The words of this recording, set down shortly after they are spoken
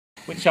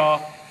which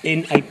are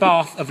in a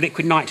bath of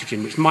liquid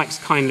nitrogen, which Mike's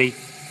kindly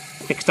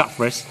fixed up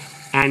for us.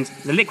 And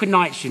the liquid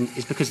nitrogen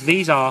is because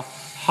these are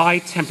high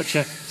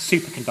temperature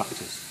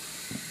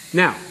superconductors.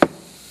 Now,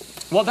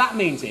 what that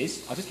means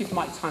is, I'll just give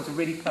Mike time to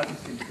really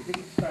focus in, because this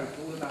experiment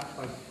is all about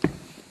focus.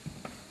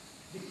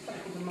 This is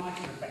something called the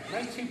Meissener effect.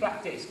 Those two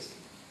black discs,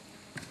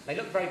 they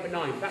look very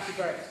benign, but actually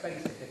very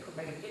expensive.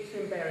 They're made of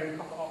Yttrium Barium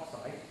Copper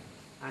Oxide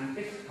and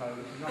YBCO,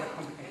 which is another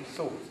complicated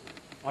salt.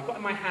 I've got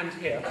in my hand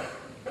here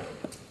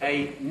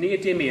a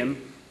neodymium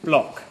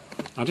block.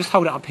 I'll just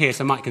hold it up here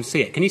so Mike can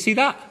see it. Can you see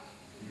that?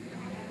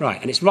 Right,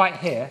 and it's right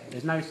here.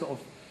 There's no sort of,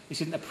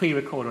 this isn't a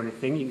pre-record or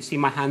anything. You can see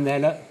my hand there,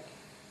 look.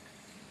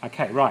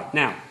 Okay, right,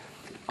 now,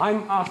 I know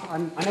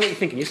what you're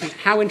thinking. You're thinking,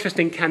 how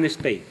interesting can this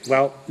be?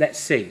 Well, let's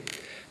see.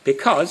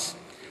 Because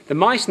the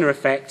Meissener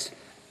effect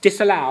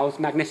disallows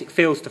magnetic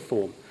fields to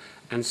form.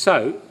 And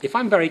so, if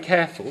I'm very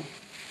careful,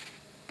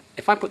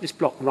 if I put this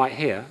block right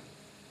here,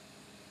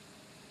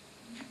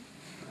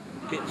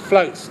 it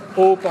floats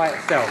all by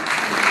itself.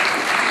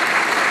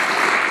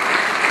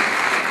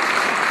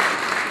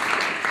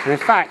 And in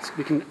fact,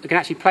 we can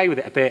actually play with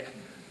it a bit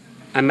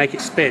and make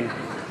it spin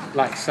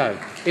like so.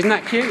 Isn't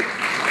that cute?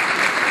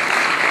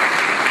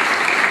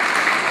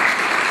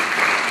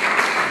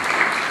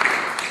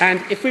 And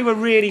if we were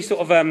really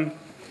sort of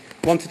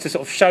wanted to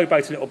sort of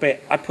showboat a little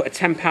bit, I'd put a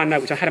 £10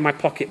 note, which I had in my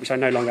pocket, which I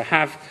no longer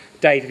have.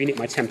 Dave, if you need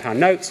my £10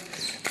 note.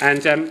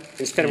 And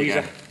instead of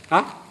using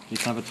you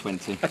can have a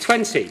 20. A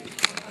 20.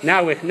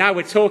 Now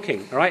we're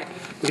talking, all right?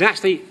 We can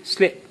actually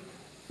slip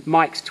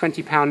Mike's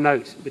 £20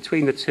 note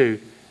between the two,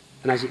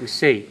 and as you can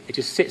see, it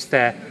just sits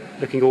there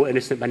looking all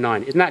innocent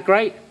benign. Isn't that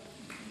great?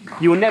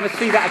 You will never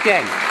see that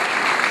again.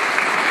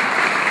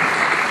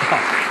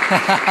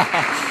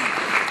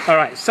 All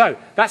right, so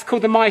that's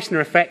called the Meissener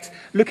effect.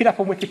 Look it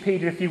up on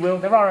Wikipedia if you will.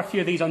 There are a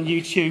few of these on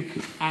YouTube,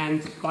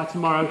 and by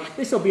tomorrow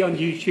this will be on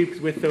YouTube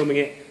because we're filming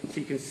it,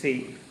 so you can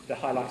see the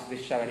highlights of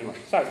this show anyway.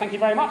 So thank you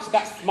very much.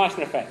 That's the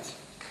Meissener effect.